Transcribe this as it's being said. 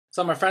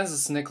So my friends,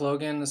 this is Nick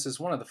Logan. This is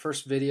one of the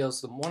first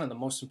videos, one of the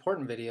most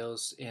important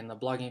videos in the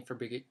Blogging for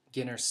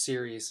Beginners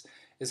series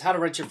is how to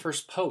write your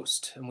first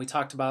post. And we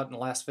talked about in the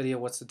last video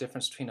what's the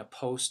difference between a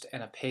post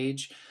and a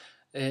page.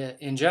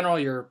 In general,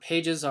 your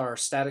pages are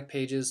static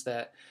pages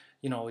that,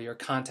 your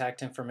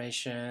contact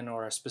information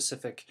or a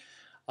specific,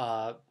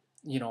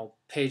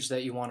 page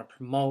that you want to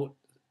promote.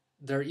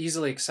 They're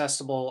easily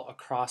accessible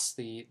across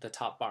the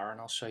top bar,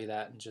 and I'll show you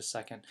that in just a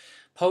second.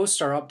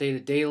 Posts are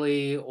updated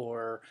daily,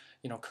 or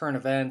current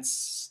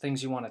events,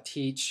 things you want to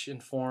teach,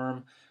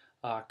 inform,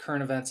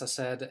 current events, I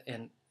said,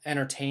 and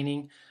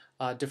entertaining,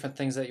 different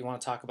things that you want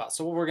to talk about.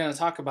 So what we're going to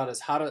talk about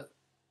is how to,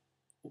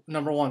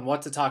 number one,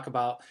 what to talk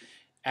about,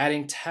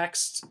 adding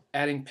text,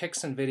 adding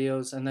pics and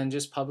videos, and then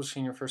just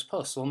publishing your first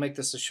post. So we'll make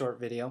this a short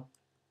video.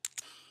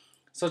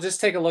 So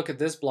just take a look at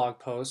this blog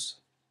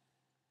post.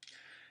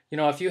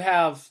 If you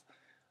have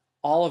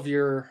all of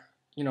your,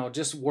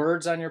 just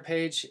words on your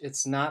page,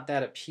 it's not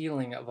that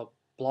appealing of a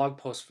blog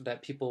post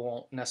that people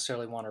won't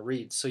necessarily want to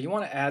read. So you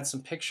want to add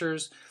some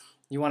pictures,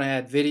 you want to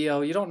add video.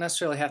 You don't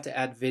necessarily have to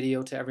add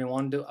video to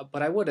everyone,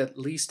 but I would at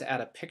least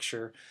add a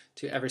picture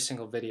to every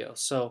single video.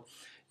 So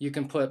you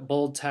can put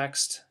bold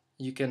text,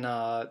 you can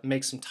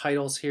make some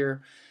titles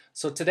here.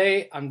 So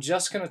today I'm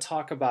just going to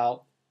talk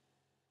about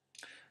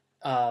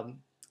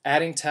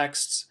adding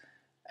text,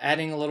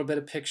 adding a little bit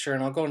of picture,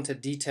 and I'll go into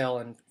detail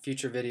in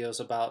future videos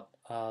about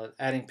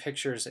adding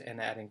pictures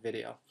and adding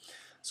video.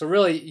 So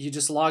really, you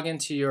just log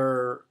into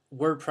your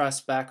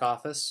WordPress back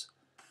office.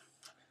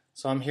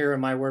 So I'm here in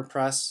my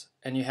WordPress,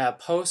 and you have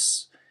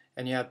posts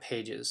and you have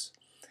pages.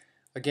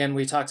 Again,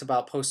 we talked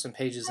about posts and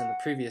pages in the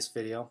previous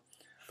video,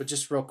 but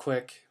just real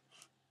quick,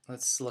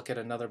 let's look at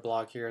another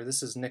blog here.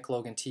 This is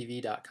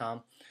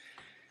nicklogantv.com.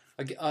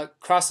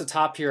 Across the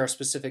top here are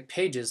specific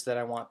pages that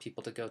I want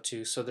people to go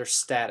to, so they're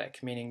static,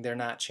 meaning they're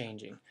not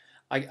changing.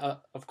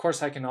 Of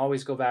course, I can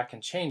always go back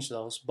and change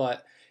those,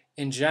 but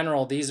in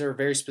general, these are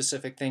very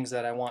specific things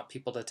that I want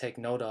people to take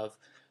note of.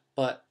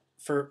 But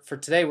for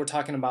today, we're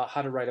talking about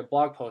how to write a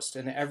blog post,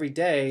 and every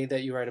day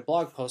that you write a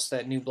blog post,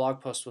 that new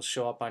blog post will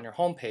show up on your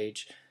home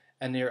page,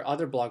 and your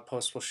other blog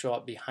post will show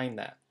up behind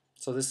that.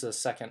 So this is a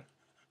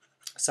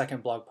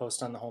second blog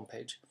post on the home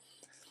page.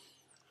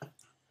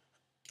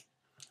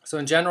 So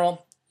in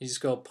general, you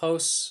just go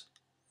posts,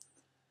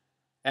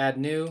 add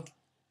new,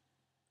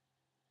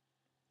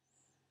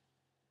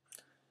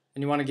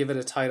 and you want to give it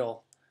a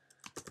title.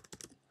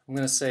 I'm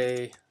going to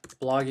say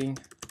blogging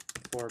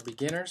for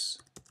beginners,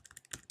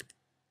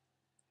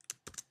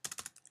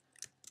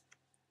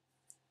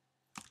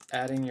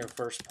 adding your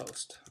first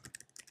post,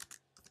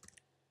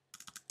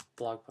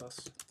 blog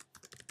post.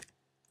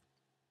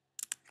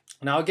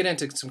 Now I'll get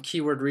into some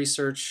keyword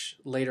research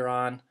later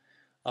on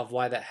of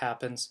why that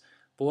happens.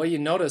 But what you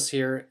notice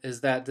here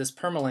is that this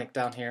permalink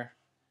down here,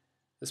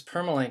 this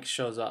permalink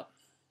shows up,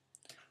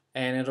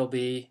 and it'll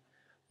be,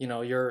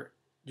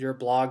 your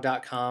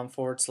blog.com /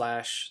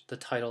 the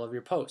title of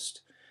your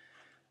post.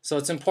 So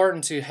it's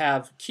important to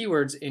have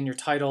keywords in your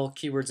title,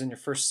 keywords in your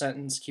first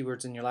sentence,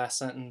 keywords in your last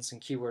sentence, and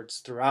keywords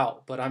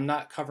throughout. But I'm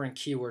not covering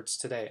keywords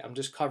today. I'm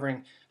just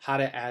covering how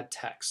to add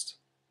text.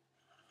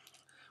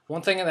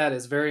 One thing that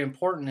is very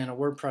important in a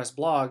WordPress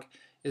blog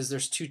is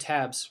there's two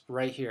tabs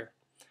right here.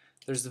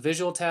 There's the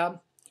visual tab,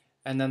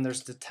 and then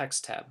there's the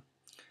text tab.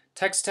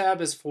 Text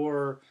tab is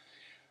for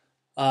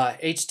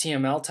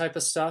HTML type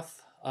of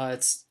stuff.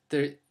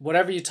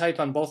 Whatever you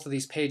type on both of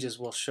these pages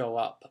will show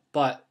up.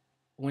 But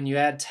when you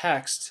add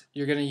text,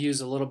 you're going to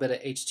use a little bit of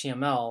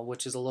HTML,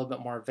 which is a little bit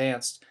more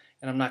advanced,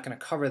 and I'm not going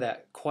to cover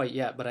that quite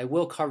yet, but I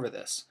will cover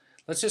this.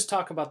 Let's just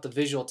talk about the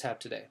visual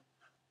tab today.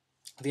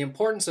 The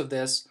importance of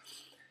this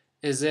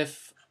is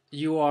if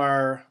you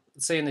are,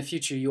 say in the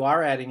future, you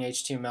are adding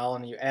HTML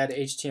and you add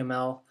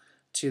HTML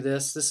to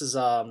this. This is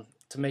to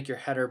make your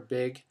header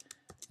big.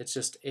 It's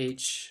just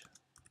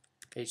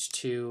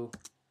H2,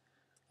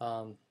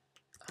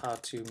 how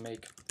to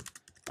make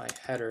my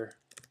header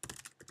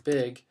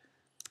big.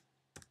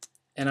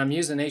 And I'm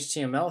using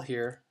HTML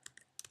here.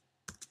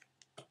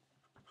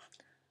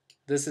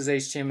 This is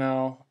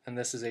HTML and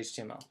this is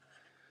HTML.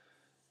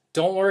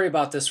 Don't worry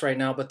about this right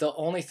now, but the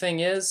only thing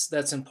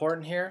that's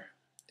important here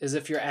is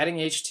if you're adding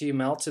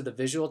HTML to the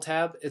visual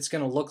tab, it's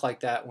going to look like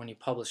that when you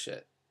publish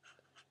it.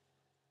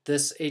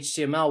 This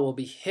HTML will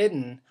be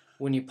hidden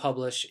when you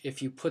publish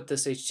if you put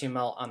this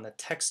HTML on the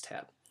text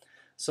tab.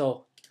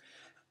 So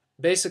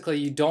basically,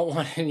 you don't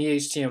want any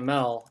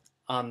HTML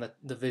on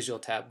the visual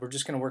tab. We're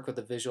just going to work with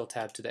the visual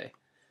tab today.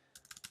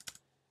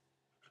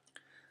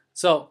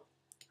 So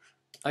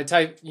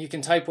you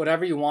can type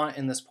whatever you want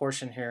in this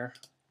portion here.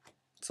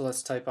 So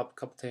let's type up a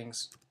couple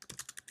things.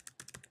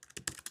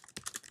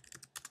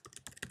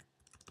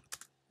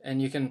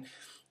 And you can,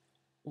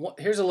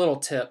 here's a little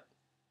tip.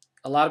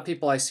 A lot of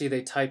people I see,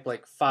 they type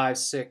like 5,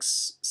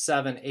 6,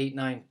 7, 8,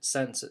 9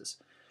 sentences.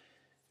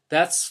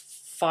 That's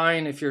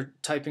fine if you're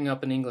typing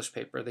up an English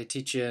paper. They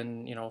teach you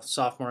in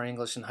sophomore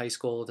English in high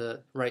school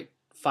to write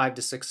 5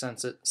 to 6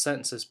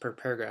 sentences per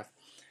paragraph.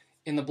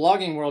 In the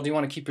blogging world, you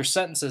want to keep your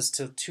sentences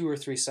to 2 or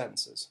 3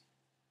 sentences.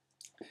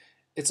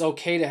 it's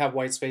okay to have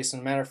white space.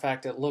 And a matter of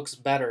fact, it looks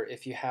better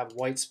if you have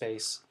white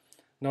space.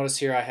 Notice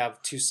here I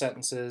have 2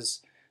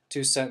 sentences,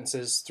 2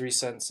 sentences, 3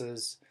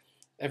 sentences.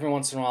 Every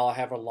once in a while I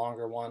have a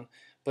longer one.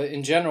 But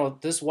in general,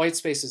 this white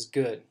space is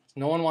good.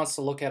 No one wants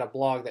to look at a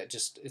blog that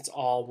just, it's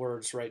all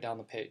words right down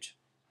the page.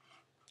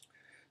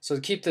 So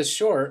to keep this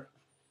short,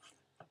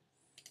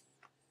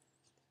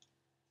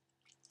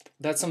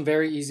 that's some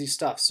very easy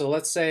stuff. So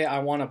let's say I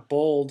want to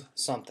bold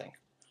something.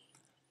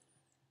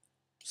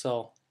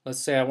 So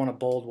let's say I want to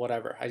bold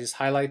whatever. I just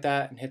highlight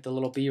that and hit the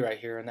little B right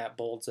here, and that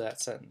bolds that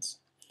sentence.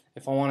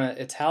 If I want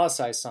to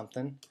italicize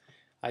something,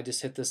 I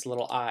just hit this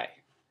little I,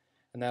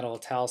 and that'll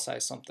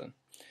italicize something.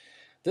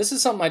 This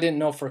is something I didn't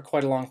know for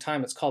quite a long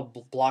time. It's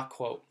called block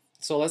quote.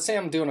 So let's say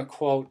I'm doing a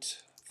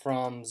quote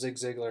from Zig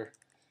Ziglar.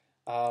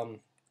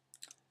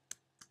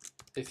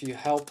 If you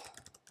help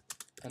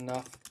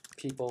enough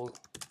people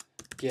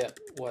get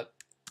what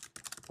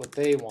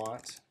they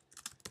want,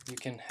 you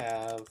can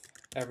have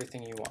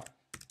everything you want.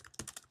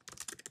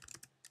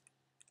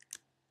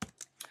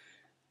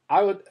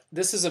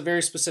 This is a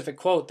very specific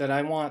quote that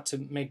I want to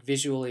make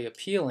visually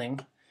appealing.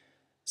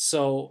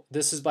 So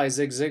this is by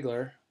Zig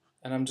Ziglar,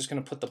 and I'm just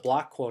going to put the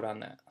block quote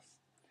on that.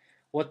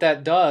 What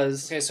that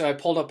does, okay, so I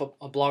pulled up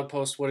a blog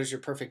post, what is your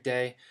perfect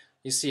day?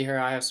 You see here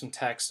I have some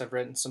text, I've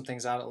written some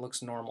things out, it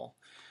looks normal.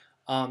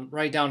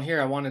 Right down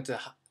here I wanted to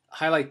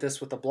highlight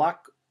this with a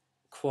block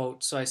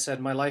quote, so I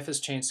said, my life has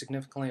changed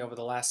significantly over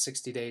the last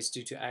 60 days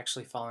due to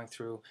actually following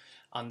through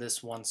on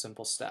this one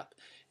simple step.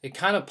 It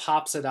kind of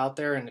pops it out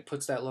there and it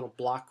puts that little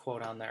block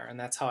quote on there, and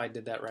that's how I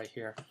did that right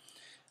here.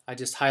 I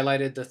just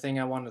highlighted the thing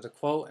I wanted to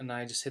quote and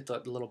I just hit the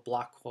little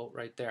block quote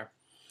right there.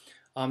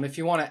 If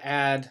you want to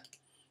add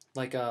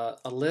like a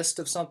list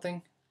of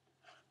something,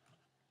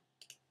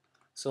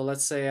 so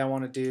let's say I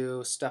want to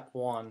do step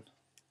 1,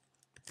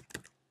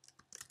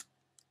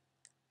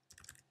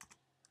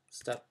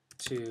 step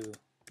 2,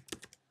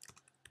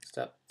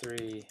 step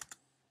 3.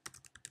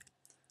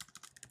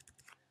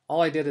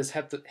 All I did is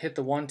hit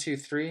the 1, 2,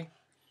 3,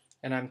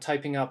 and I'm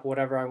typing up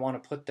whatever I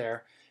want to put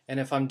there. And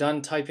if I'm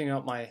done typing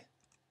up my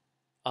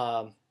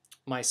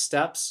my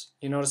steps,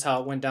 you notice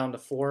how it went down to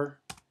 4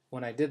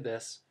 when I did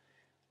this.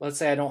 Let's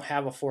say I don't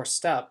have a 4th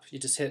step, you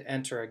just hit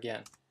enter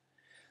again.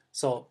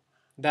 So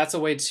that's a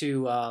way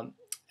to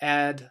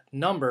add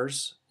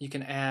numbers. You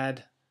can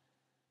add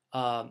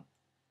an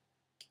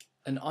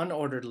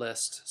unordered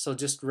list, so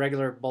just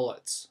regular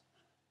bullets.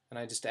 And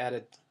I just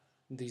added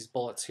these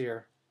bullets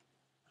here.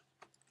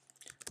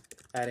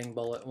 Adding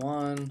bullet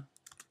 1,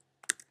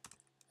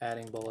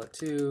 adding bullet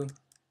 2,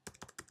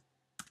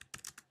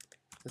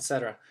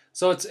 etc.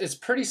 So it's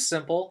pretty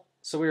simple.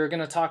 So we were going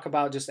to talk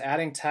about just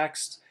adding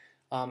text,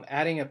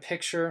 adding a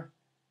picture.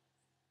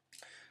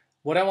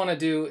 What I want to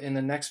do in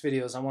the next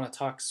video is I want to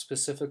talk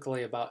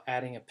specifically about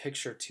adding a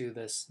picture to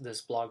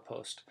this blog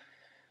post.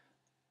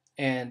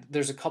 And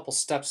there's a couple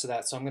steps to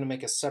that, so I'm going to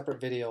make a separate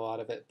video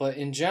out of it. But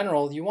in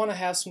general, you want to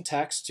have some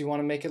text. You want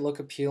to make it look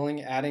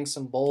appealing, adding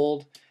some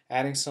bold,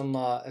 adding some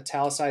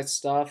italicized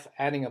stuff,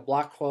 adding a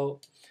block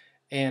quote,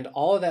 and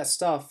all of that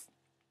stuff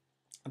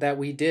that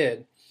we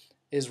did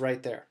is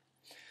right there.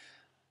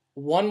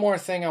 One more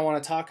thing I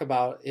want to talk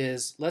about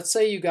is, let's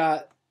say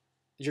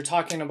you're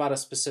talking about a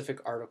specific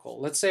article.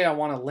 Let's say I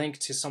want to link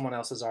to someone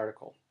else's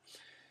article.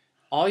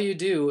 All you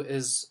do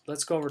is,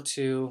 let's go over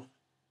to,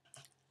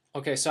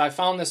 okay, so I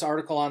found this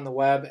article on the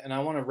web and I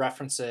want to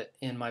reference it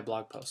in my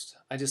blog post.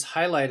 I just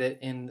highlight it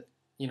in,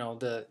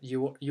 the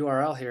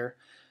URL here,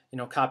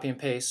 copy and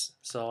paste.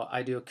 So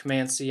I do a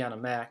Command-C on a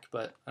Mac,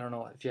 but I don't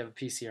know if you have a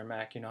PC or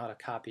Mac, you know how to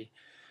copy.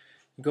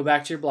 You go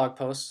back to your blog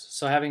post,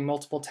 so having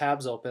multiple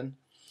tabs open.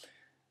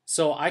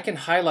 So I can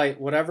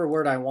highlight whatever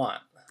word I want.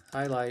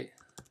 Highlight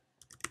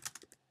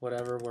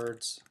whatever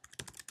words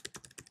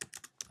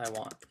I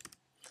want.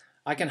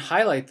 I can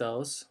highlight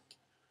those,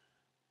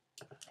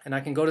 and I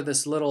can go to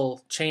this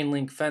little chain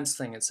link fence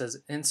thing. It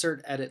says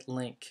insert edit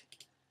link.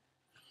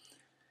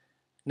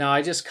 Now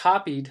I just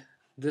copied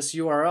this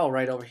URL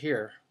right over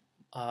here.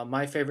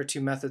 My favorite 2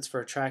 methods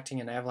for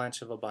attracting an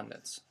avalanche of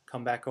abundance.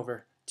 Come back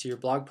over to your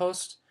blog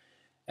post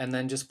and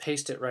then just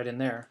paste it right in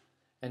there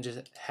and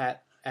just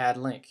add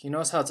link. You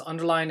notice how it's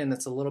underlined and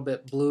it's a little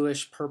bit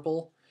bluish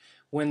purple.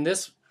 When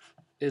this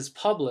is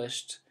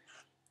published,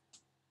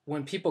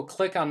 when people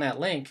click on that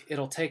link,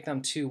 it'll take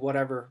them to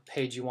whatever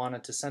page you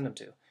wanted to send them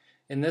to.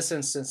 In this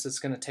instance, it's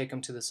going to take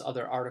them to this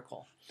other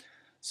article.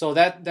 So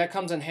that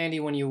comes in handy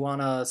when you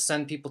want to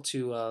send people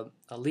to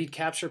a lead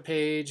capture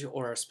page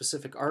or a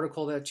specific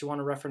article that you want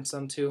to reference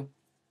them to.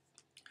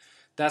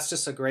 That's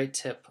just a great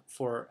tip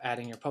for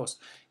adding your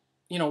post.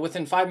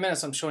 Within 5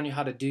 minutes, I'm showing you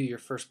how to do your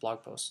first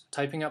blog post.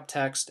 Typing up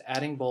text,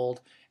 adding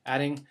bold,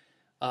 adding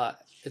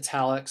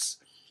italics,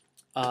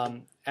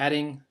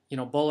 adding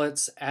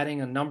bullets,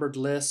 adding a numbered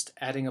list,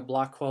 adding a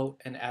block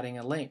quote, and adding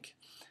a link.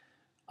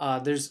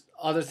 There's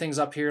other things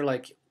up here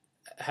like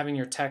having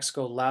your text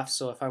go left.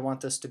 So if I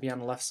want this to be on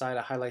the left side,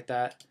 I highlight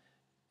that,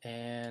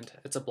 and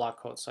it's a block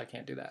quote, so I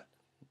can't do that.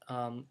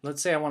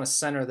 Let's say I want to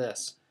center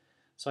this.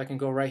 So I can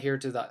go right here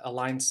to the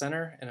align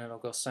center and it'll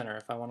go center.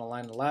 If I want to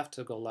align the left,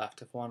 it'll go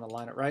left. If I want to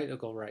align it right, it'll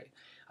go right.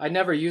 I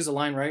never use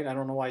align right. I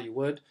don't know why you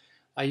would.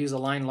 I use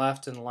align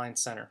left and align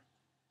center.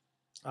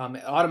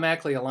 It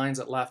automatically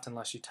aligns it left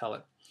unless you tell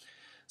it.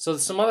 So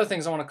some other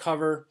things I want to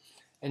cover,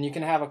 and you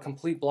can have a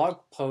complete blog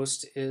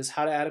post, is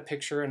how to add a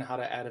picture and how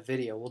to add a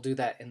video. We'll do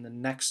that in the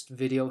next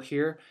video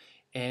here,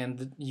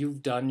 and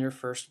you've done your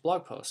first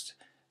blog post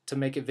to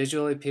make it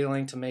visually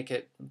appealing, to make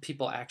it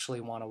people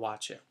actually want to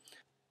watch it.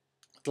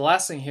 The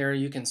last thing here,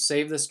 you can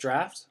save this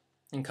draft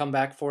and come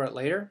back for it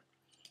later.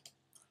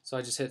 So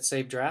I just hit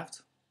save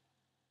draft.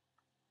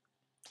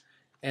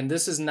 And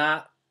this is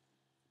not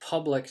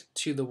public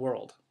to the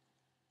world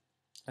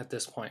at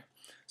this point.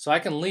 So I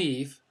can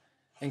leave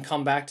and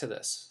come back to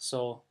this.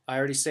 So I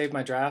already saved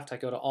my draft. I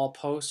go to all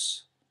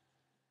posts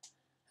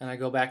and I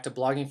go back to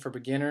blogging for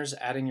beginners,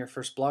 adding your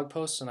first blog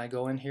post, and I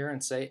go in here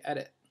and say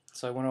edit.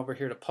 So I went over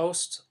here to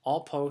posts,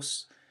 all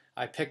posts.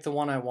 I pick the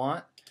one I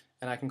want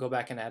and I can go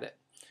back and edit.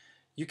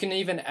 You can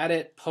even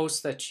edit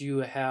posts that you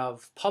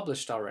have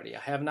published already. I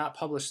have not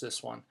published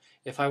this one.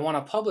 If I want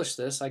to publish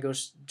this, I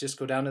just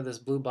go down to this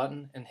blue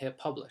button and hit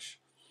publish.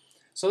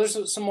 So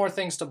there's some more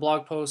things to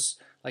blog posts,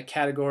 like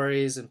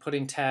categories and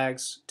putting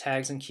tags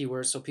and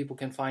keywords so people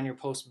can find your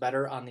post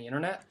better on the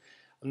internet.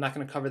 I'm not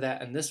going to cover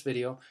that in this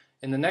video.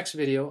 In the next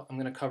video, I'm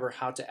going to cover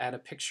how to add a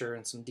picture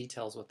and some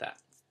details with that.